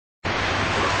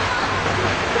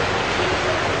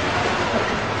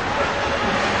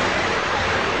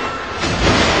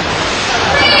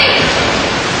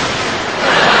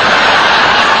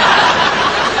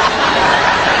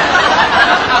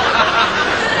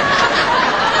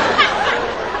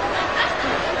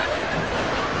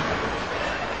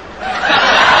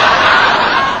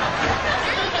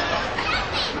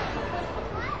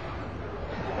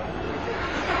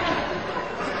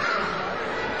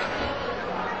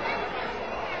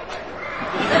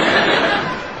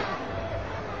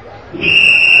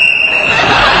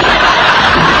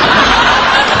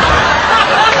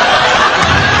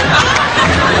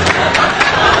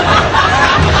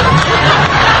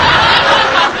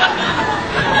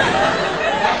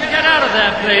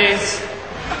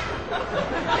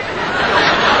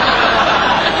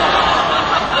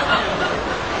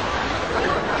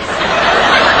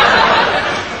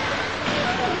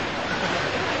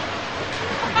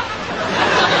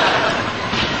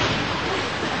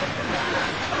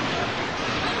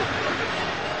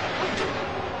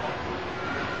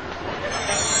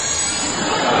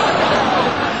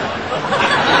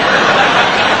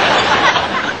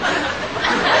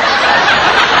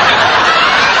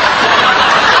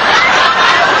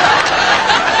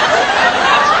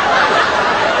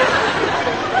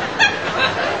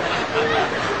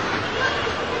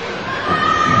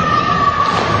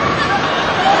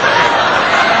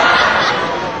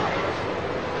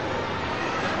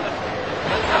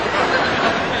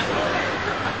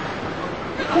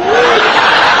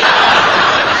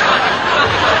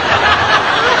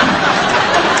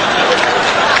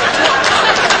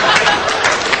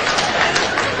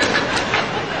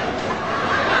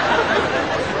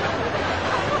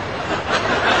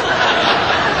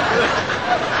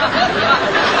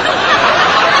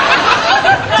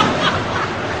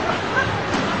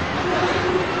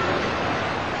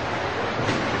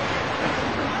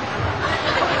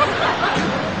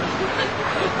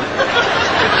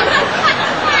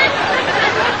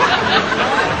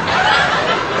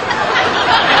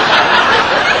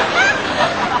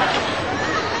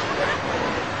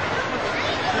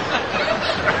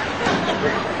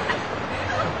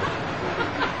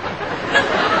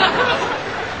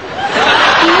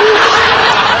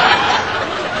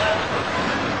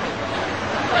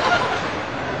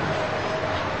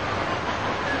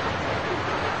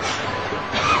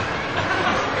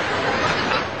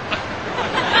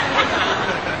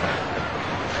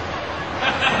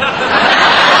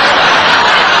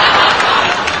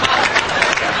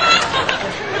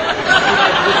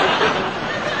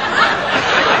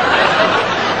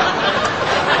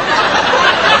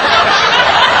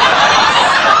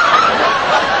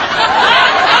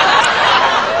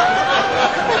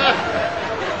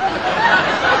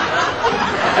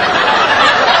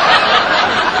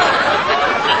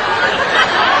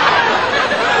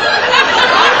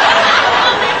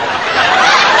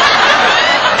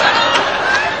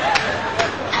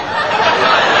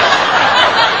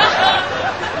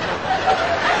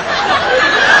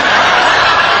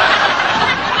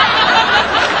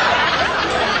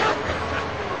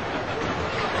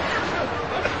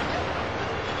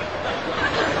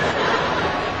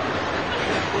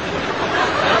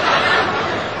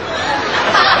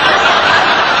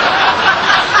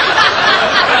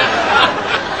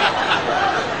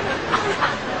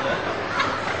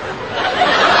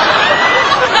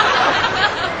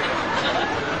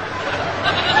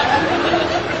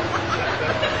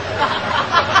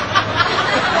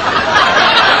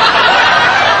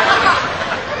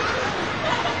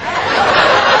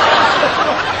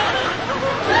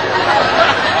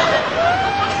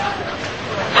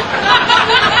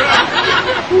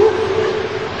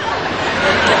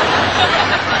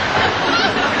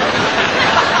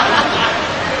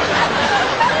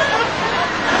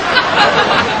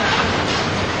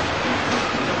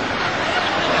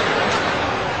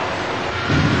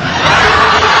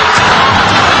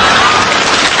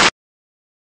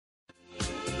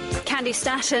Andy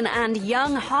Staton and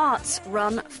Young Hearts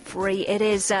Run Free. It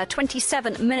is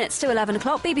 27 minutes to 11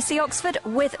 o'clock. BBC Oxford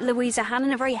with Louisa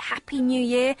Hannon. A very happy new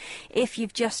year. If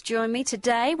you've just joined me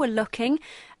today, we're looking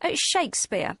at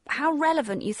Shakespeare. How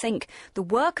relevant you think the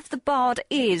work of the bard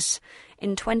is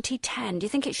in 2010? Do you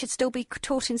think it should still be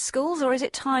taught in schools, or is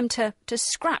it time to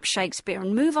scrap Shakespeare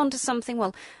and move on to something,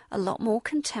 well, a lot more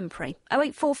contemporary?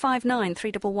 08459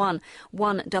 311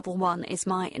 111 is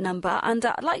my number, and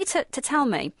I'd like you to tell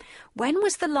me, when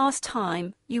was the last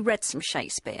time you read some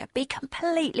Shakespeare? Be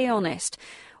completely honest.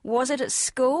 Was it at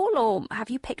school, or have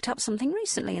you picked up something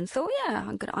recently and thought,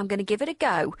 yeah, I'm going to give it a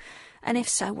go? And if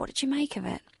so, what did you make of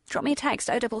it? Drop me a text,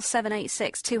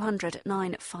 07786 200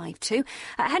 952.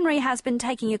 Henry has been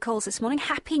taking your calls this morning.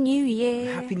 Happy New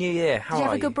Year. Happy New Year. How are you? Did you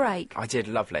have a good break? I did,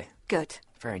 lovely. Good.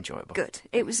 Very enjoyable. Good.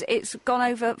 It's gone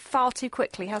over far too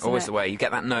quickly, hasn't Always it? the way. You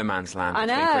get that no man's land I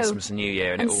between know. Christmas and New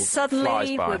Year, and it all suddenly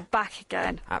flies by. we're back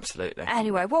again. Absolutely.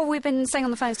 Anyway, what have we been saying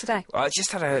on the phones today? Well, I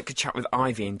just had a good chat with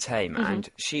Ivy in Tame, and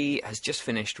she has just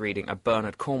finished reading a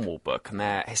Bernard Cornwell book, and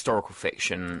they're historical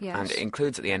fiction, Yes. and it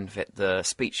includes at the end of it the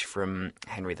speech from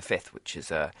Henry V, which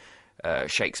is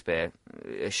Shakespeare,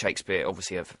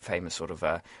 obviously a famous sort of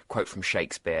quote from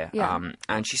Shakespeare. Yeah.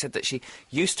 And she said that she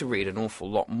used to read an awful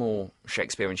lot more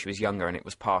Shakespeare when she was younger, and it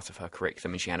was part of her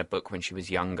curriculum, and she had a book when she was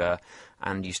younger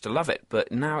and used to love it.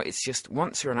 But now it's just,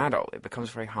 once you're an adult, it becomes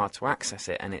very hard to access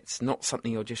it, and it's not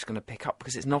something you're just going to pick up,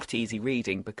 because it's not easy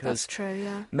reading, because That's true,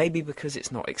 yeah. maybe because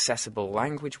it's not accessible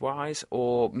language-wise,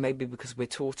 or maybe because we're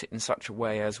taught it in such a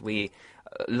way as we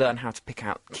learn how to pick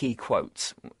out key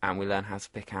quotes, and we learn how to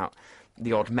pick out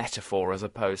the odd metaphor, as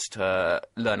opposed to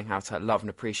learning how to love and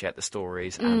appreciate the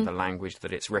stories and the language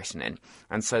that it's written in.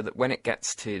 And so that when it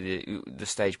gets to the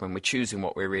stage when we're choosing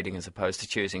what we're reading as opposed to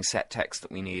choosing set text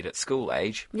that we need at school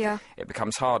age, Yeah. it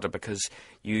becomes harder, because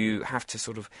you have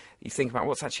to you think about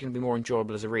what's actually going to be more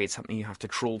enjoyable as a read, something you have to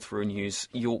trawl through and use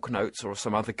York Notes or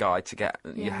some other guide to get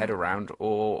your head around,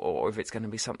 or if it's going to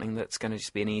be something that's going to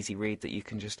just be an easy read that you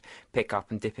can just pick up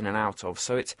and dip in and out of.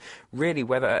 So it's really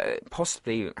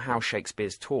possibly how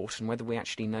Shakespeare's taught, and whether we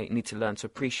actually need to learn to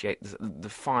appreciate the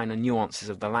finer nuances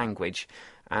of the language,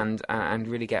 and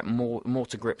really get more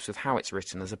to grips with how it's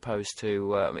written, as opposed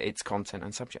to its content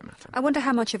and subject matter. I wonder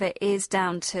how much of it is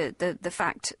down to the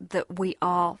fact that we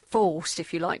are forced,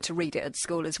 if you like, to read it at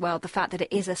school as well. The fact that it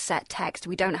is a set text,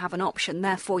 we don't have an option.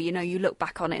 Therefore, you look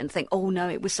back on it and think, oh no,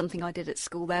 it was something I did at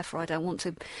school, therefore I don't want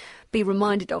to be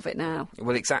reminded of it now.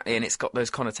 Well, exactly, and it's got those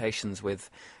connotations with,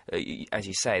 as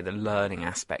you say, the learning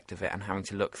aspect of it, and having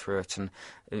to look through it, and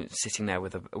sitting there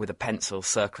with a pencil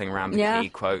circling around the key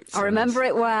quotes. I remember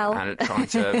it well. And trying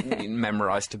to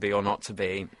memorise to be or not to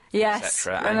be, yes,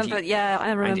 etc.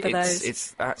 I remember those.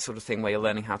 It's that sort of thing where you're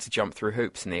learning how to jump through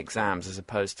hoops in the exams, as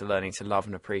opposed to learning to love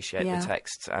and appreciate the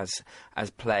texts as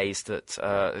plays that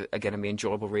are going to be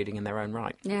enjoyable reading in their own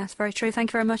right. Yes, very true.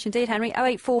 Thank you very much indeed, Henry.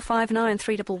 08459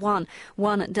 311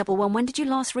 111. When did you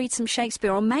last read some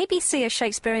Shakespeare, or maybe see a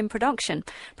Shakespearean production?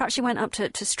 Perhaps you went up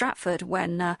to Stratford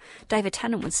when David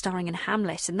Tennant was starring in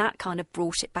Hamlet, and that kind of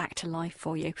brought it back to life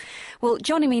for you. Well,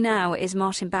 joining me now is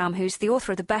Martin Baum, who's the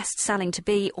author of the best-selling To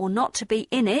Be or Not to Be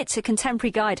in It, a contemporary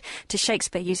guide to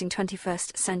Shakespeare using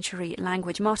 21st century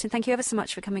language. Martin, thank you ever so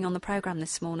much for coming on the programme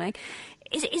this morning.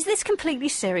 Is this completely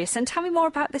serious? And tell me more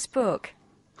about this book.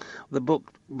 The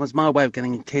book was my way of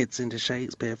getting kids into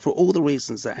Shakespeare for all the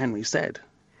reasons that Henry said.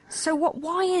 So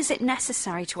why is it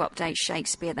necessary to update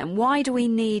Shakespeare then? Why do we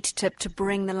need to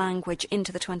bring the language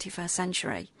into the 21st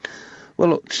century? Well,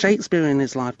 look, Shakespeare in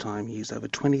his lifetime used over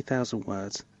 20,000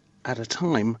 words at a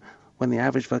time when the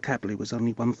average vocabulary was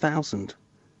only 1,000.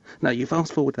 Now, you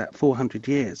fast forward that 400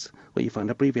 years, where you find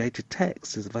abbreviated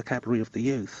text as the vocabulary of the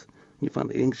youth. You find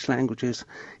the English language is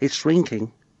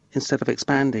shrinking instead of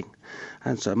expanding.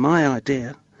 And so my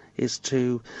idea is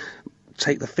to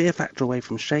take the fear factor away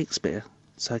from Shakespeare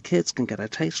so kids can get a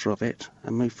taster of it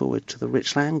and move forward to the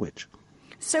rich language.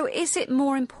 So is it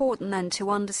more important then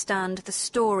to understand the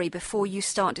story before you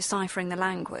start deciphering the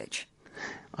language?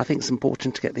 I think it's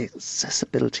important to get the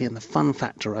accessibility and the fun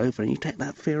factor over, and you take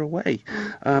that fear away.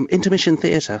 Intermission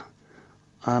Theatre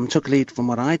took a lead from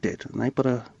what I did, and they put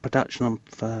a production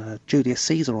of Julius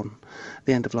Caesar on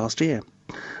the end of last year.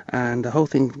 And the whole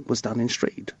thing was done in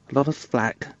street. A lot of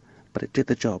flack, but it did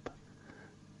the job.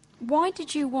 Why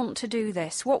did you want to do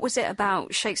this? What was it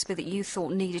about Shakespeare that you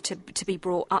thought needed to be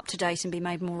brought up to date and be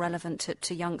made more relevant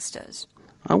to youngsters?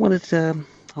 I wanted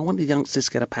youngsters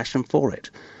to get a passion for it.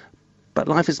 But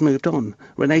life has moved on.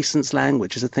 Renaissance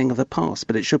language is a thing of the past,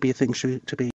 but it should be a thing to be